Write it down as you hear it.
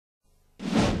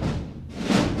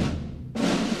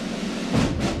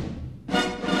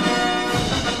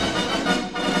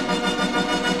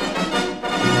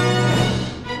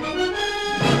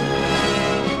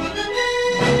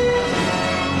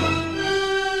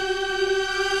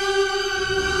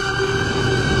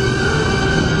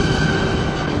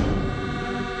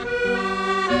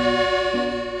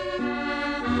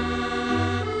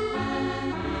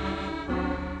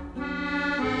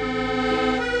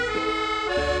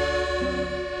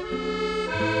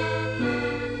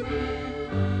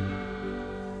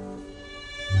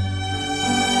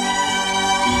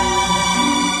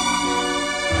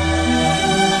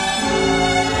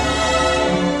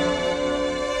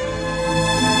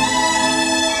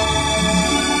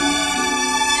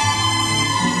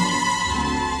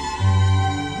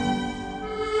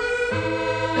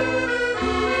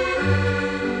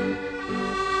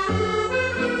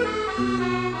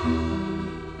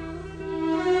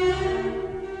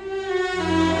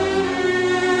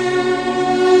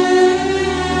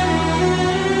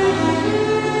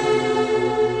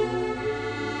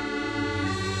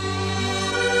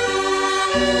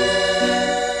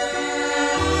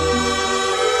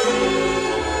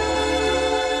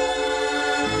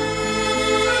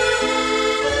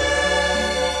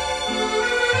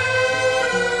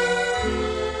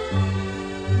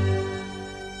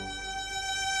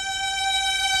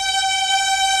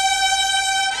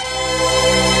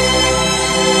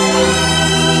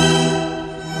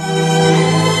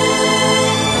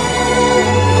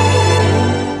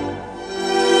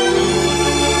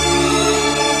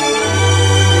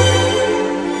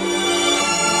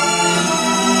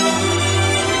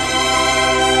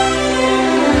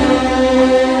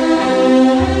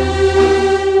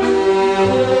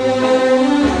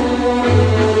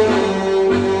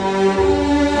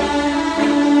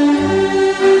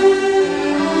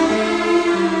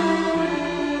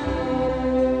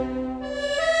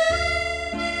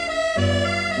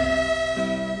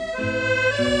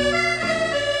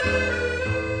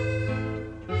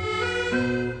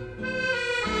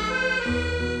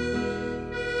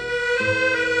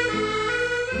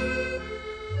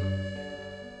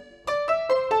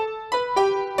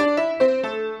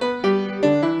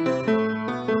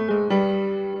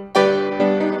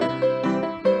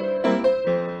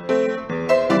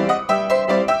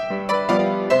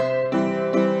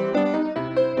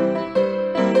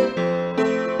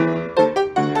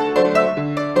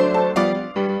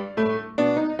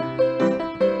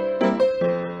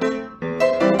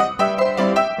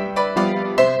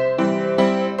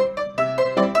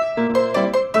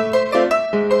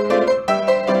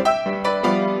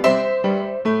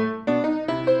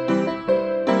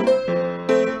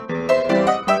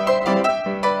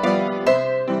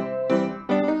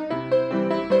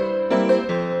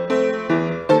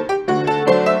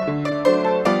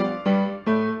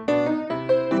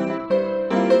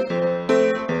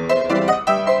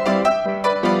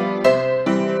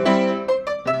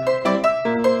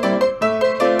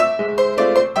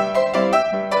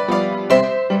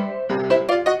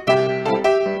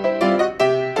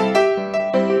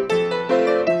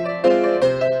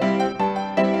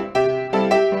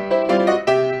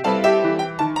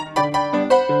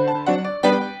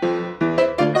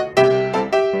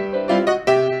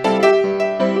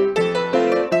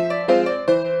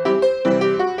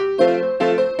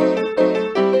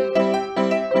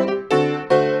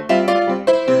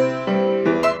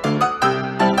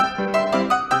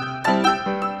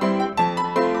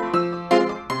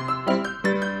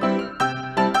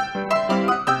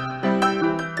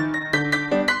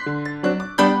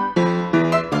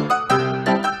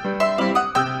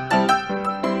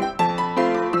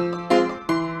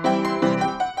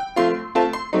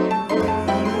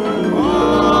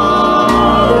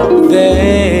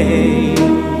They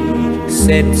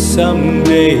said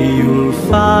someday you'll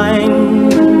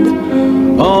find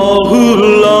all who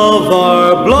love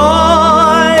are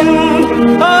blind.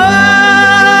 Oh,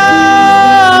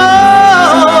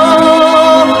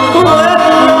 when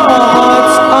your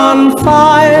heart's on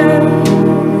fire,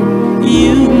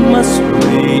 you must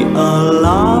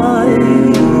realize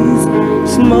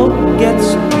smoke gets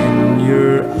in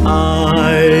your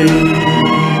eyes.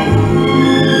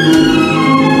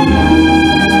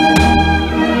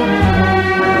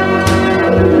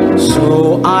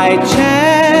 So I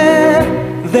chair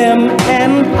them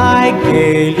and I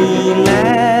gaily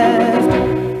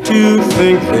laughed to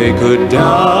think they could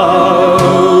doubt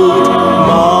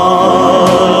my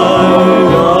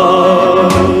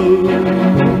love.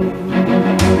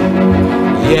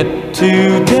 Yet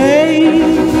today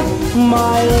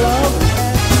my love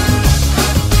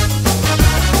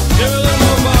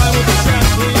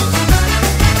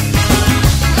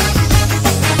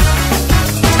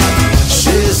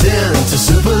into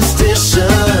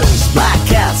superstitions, black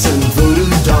cats and voodoo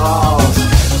dolls.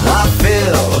 I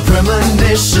feel a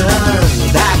premonition,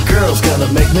 that girl's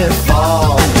gonna make me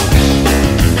fall.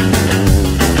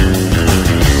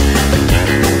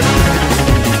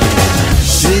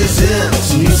 She's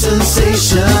into new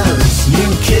sensations,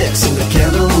 new kicks in the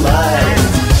candlelight.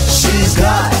 She's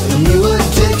got new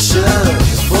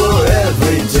addictions for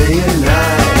every day and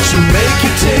night. She'll make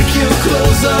you take your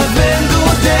clothes off and go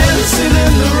dancing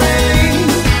in the rain.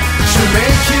 She'll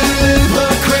make you live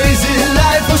her crazy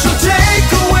life, or she'll take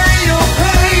away your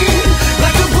pain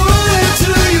like a bullet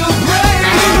to your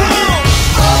brain.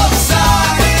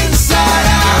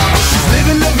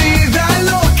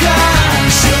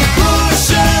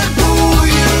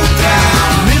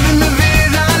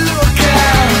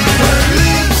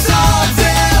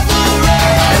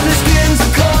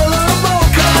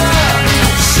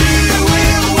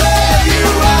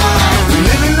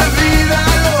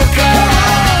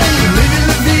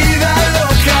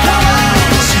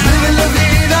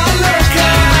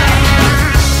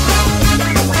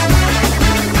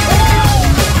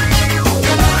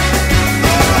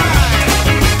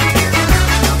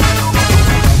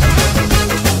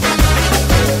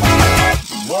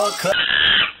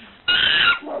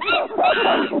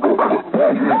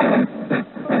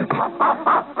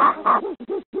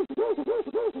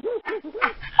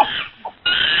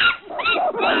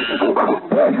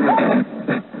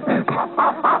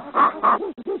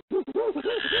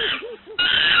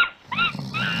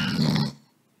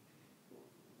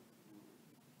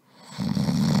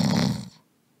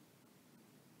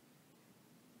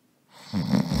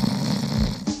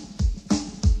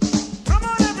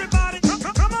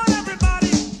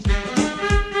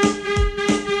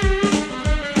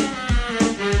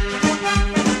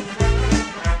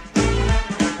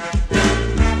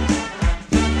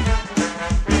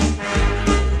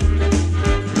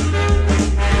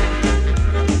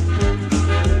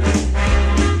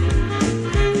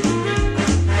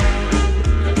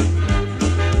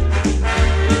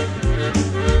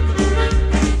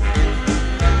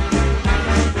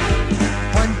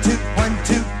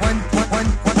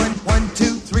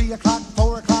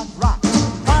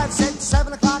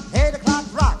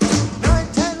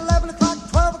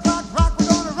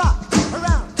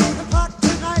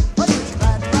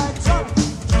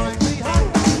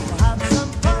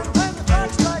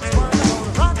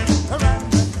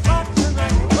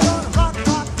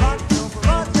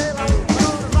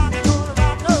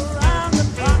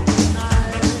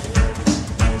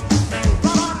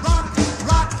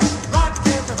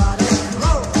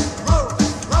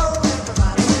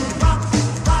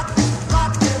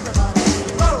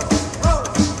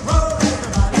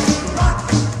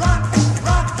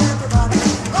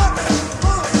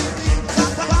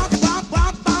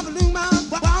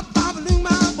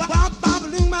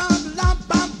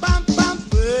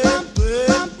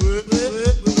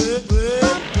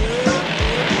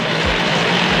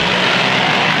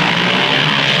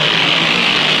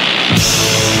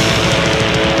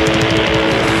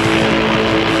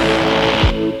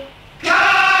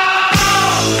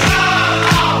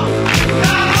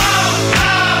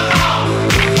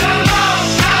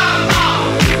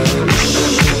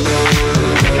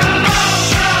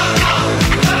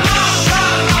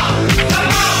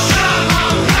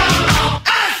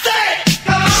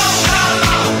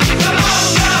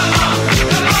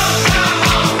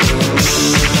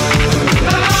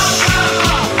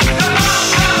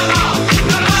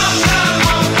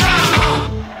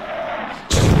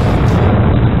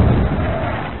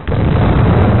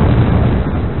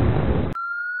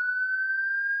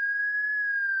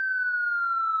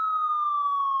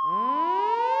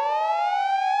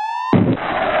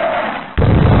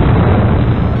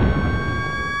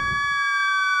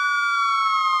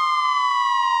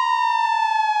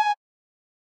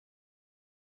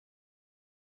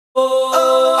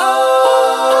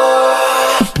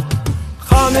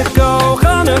 Hanukkah,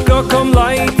 Hanukkah, come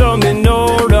light the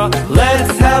menorah.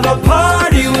 Let's have a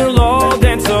party, we'll all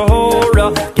dance a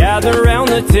hora. Gather round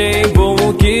the table,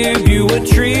 we'll give you a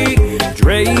treat.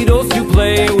 Dreidels to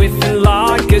play with and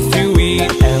latkes to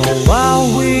eat. And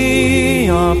while we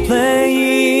are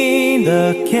playing,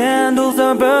 the candles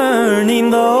are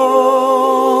burning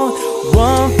low.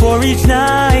 One for each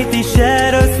night, they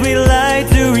shed a sweet light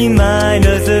to remind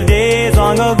us of days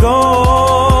long ago.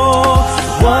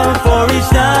 One for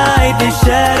each night, they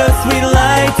shed a sweet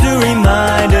light to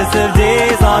remind us of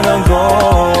days long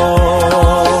ago.